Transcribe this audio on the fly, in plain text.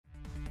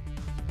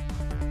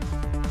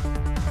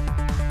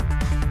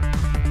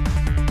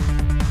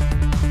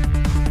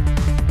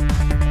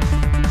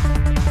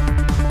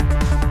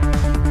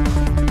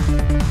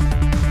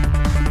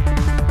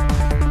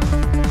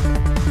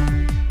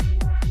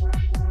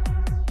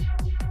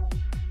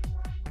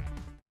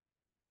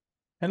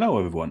Hello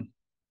everyone.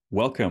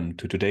 Welcome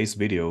to today's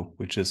video,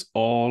 which is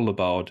all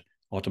about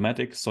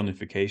automatic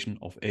sonification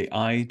of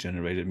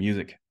AI-generated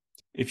music.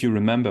 If you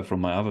remember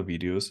from my other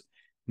videos,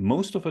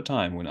 most of the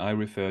time when I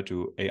refer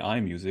to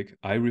AI music,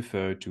 I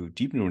refer to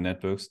deep neural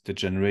networks that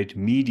generate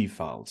MIDI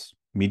files.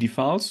 MIDI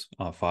files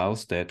are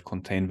files that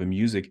contain the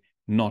music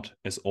not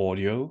as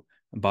audio,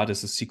 but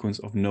as a sequence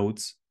of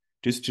notes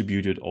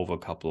distributed over a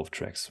couple of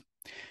tracks.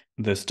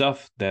 The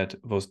stuff that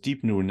those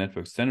deep neural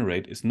networks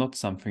generate is not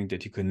something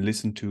that you can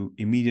listen to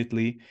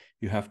immediately.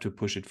 You have to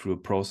push it through a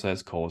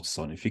process called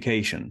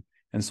sonification.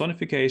 And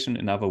sonification,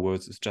 in other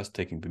words, is just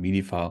taking the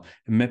MIDI file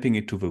and mapping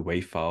it to the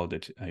WAV file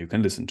that you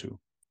can listen to.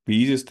 The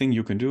easiest thing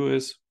you can do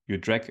is you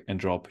drag and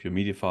drop your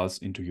MIDI files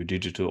into your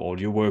digital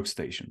audio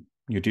workstation.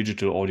 Your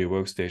digital audio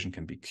workstation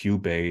can be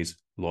Cubase,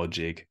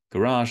 Logic,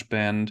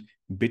 GarageBand,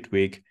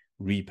 Bitwig,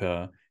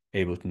 Reaper,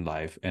 Ableton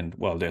Live, and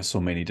well, there's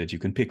so many that you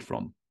can pick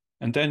from.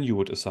 And then you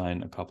would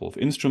assign a couple of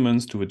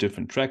instruments to the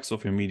different tracks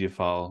of your MIDI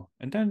file,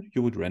 and then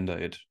you would render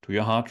it to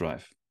your hard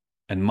drive.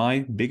 And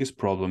my biggest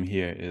problem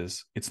here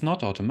is it's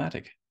not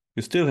automatic.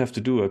 You still have to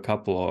do a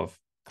couple of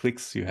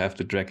clicks, you have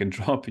to drag and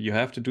drop, you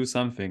have to do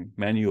something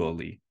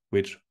manually,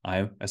 which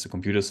I, as a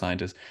computer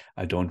scientist,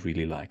 I don't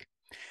really like.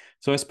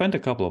 So I spent a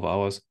couple of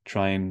hours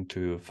trying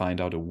to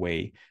find out a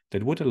way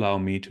that would allow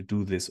me to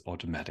do this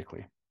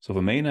automatically. So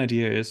the main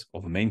idea is,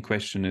 or the main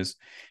question is,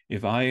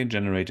 if I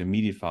generate a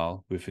MIDI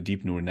file with a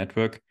deep neural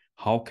network,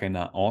 how can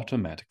I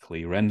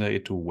automatically render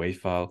it to a WAV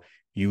file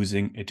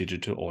using a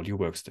digital audio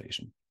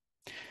workstation?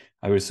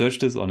 I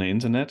researched this on the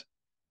internet.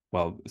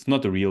 Well, it's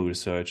not the real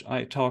research.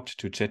 I talked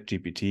to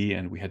ChatGPT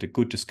and we had a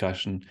good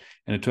discussion,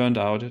 and it turned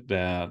out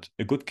that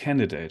a good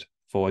candidate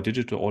for a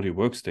digital audio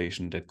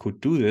workstation that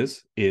could do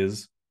this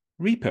is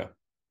Reaper.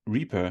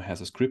 Reaper has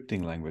a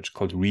scripting language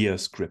called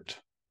ReaScript,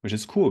 which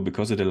is cool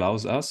because it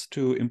allows us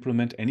to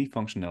implement any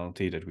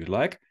functionality that we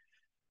like.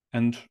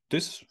 And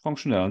this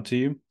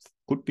functionality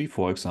could be,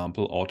 for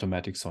example,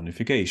 automatic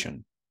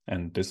sonification.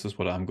 And this is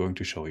what I'm going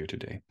to show you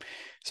today.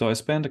 So I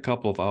spent a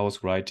couple of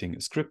hours writing a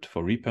script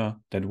for Reaper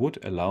that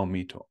would allow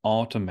me to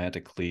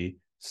automatically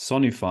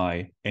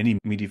sonify any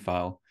MIDI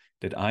file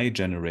that I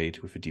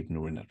generate with a deep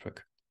neural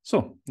network.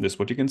 So this is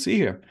what you can see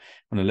here.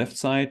 On the left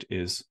side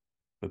is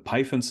the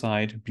Python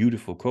side,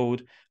 beautiful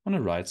code. On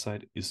the right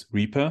side is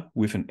Reaper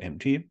with an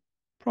empty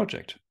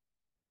project.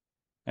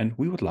 And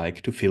we would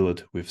like to fill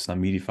it with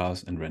some MIDI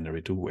files and render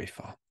it to a WAV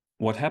file.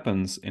 What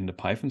happens in the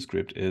Python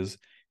script is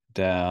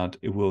that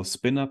it will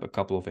spin up a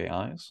couple of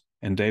AIs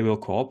and they will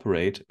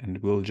cooperate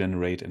and will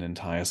generate an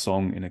entire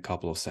song in a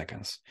couple of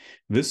seconds.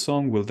 This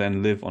song will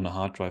then live on a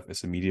hard drive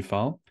as a MIDI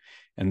file,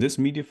 and this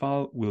MIDI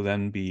file will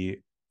then be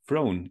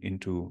thrown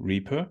into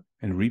Reaper,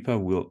 and Reaper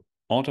will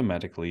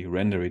automatically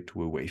render it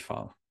to a WAV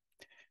file.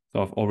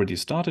 So I've already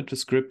started the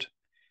script.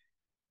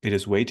 It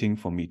is waiting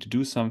for me to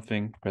do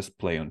something. Press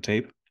play on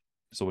tape.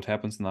 So what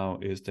happens now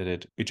is that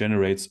it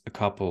generates a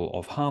couple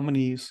of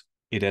harmonies,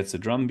 it adds a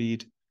drum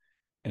beat,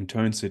 and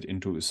turns it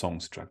into a song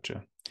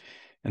structure.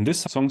 And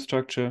this song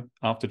structure,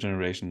 after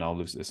generation, now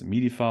lives as a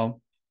MIDI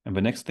file. And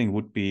the next thing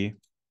would be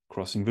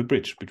crossing the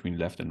bridge between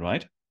left and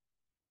right.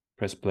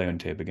 Press play on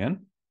tape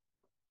again.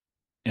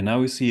 And now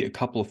we see a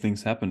couple of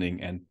things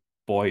happening, and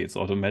boy, it's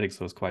automatic,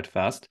 so it's quite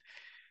fast.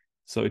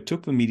 So it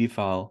took the MIDI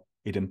file,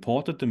 it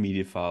imported the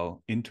MIDI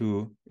file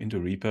into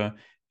Reaper,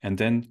 and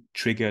then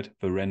triggered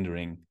the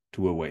rendering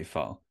to a WAV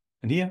file.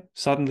 And here,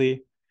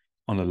 suddenly,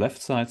 on the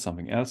left side,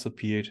 something else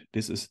appeared.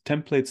 This is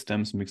template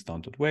stems mixed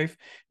down.wav,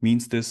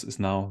 means this is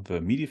now the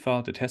MIDI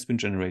file that has been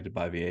generated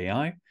by the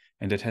AI,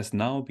 and that has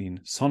now been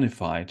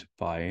sonified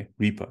by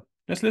Reaper.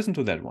 Let's listen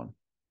to that one.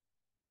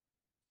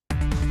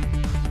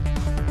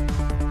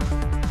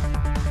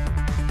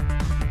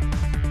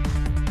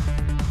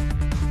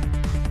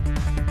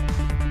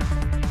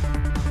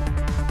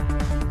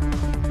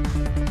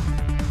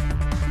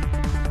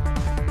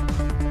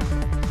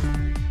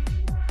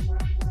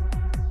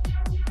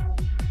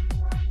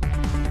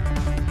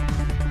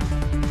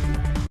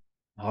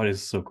 Oh,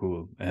 this is so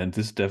cool. And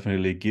this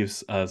definitely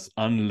gives us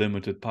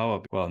unlimited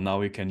power. Well, now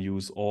we can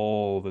use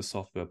all the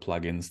software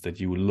plugins that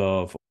you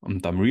love.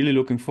 And I'm really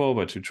looking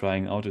forward to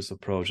trying out this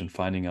approach and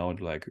finding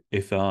out like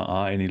if there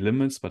are any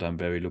limits, but I'm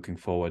very looking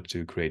forward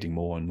to creating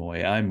more and more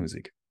AI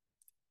music.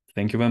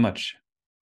 Thank you very much.